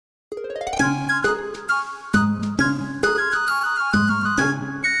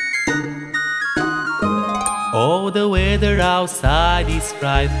the weather outside is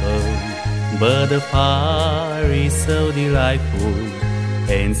frightful, but the fire is so delightful.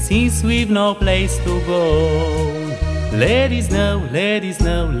 And since we've no place to go, let it snow, let it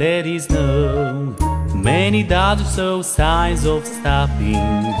snow, let it snow. Many dogs show signs of stopping,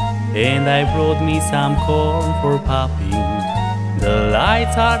 and I brought me some corn for popping. The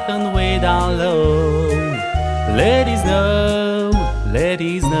lights are turned way down low. Let it snow, let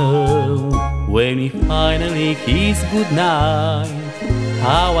it snow. When we finally kiss goodnight,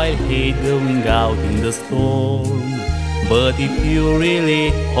 how I hate going out in the storm. But if you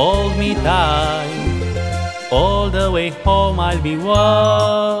really hold me tight, all the way home I'll be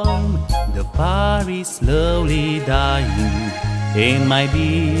warm. The fire is slowly dying, and my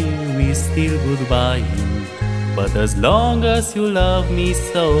dear, we're still goodbying. But as long as you love me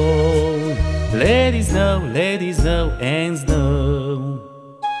so, let it snow and snow.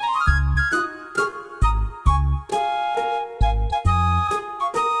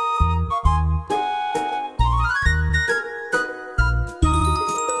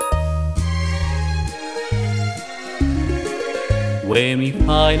 When we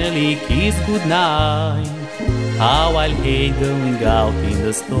finally kiss goodnight, how I'll hate going out in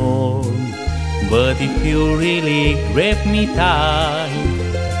the storm. But if you really grip me tight,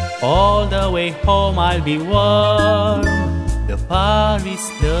 all the way home I'll be warm. The fire is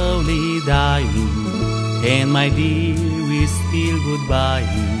slowly dying, and my dear, we're still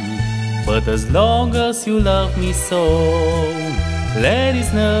goodbying. But as long as you love me so, let it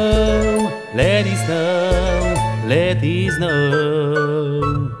snow, let it snow, let it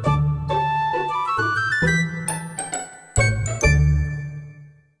snow.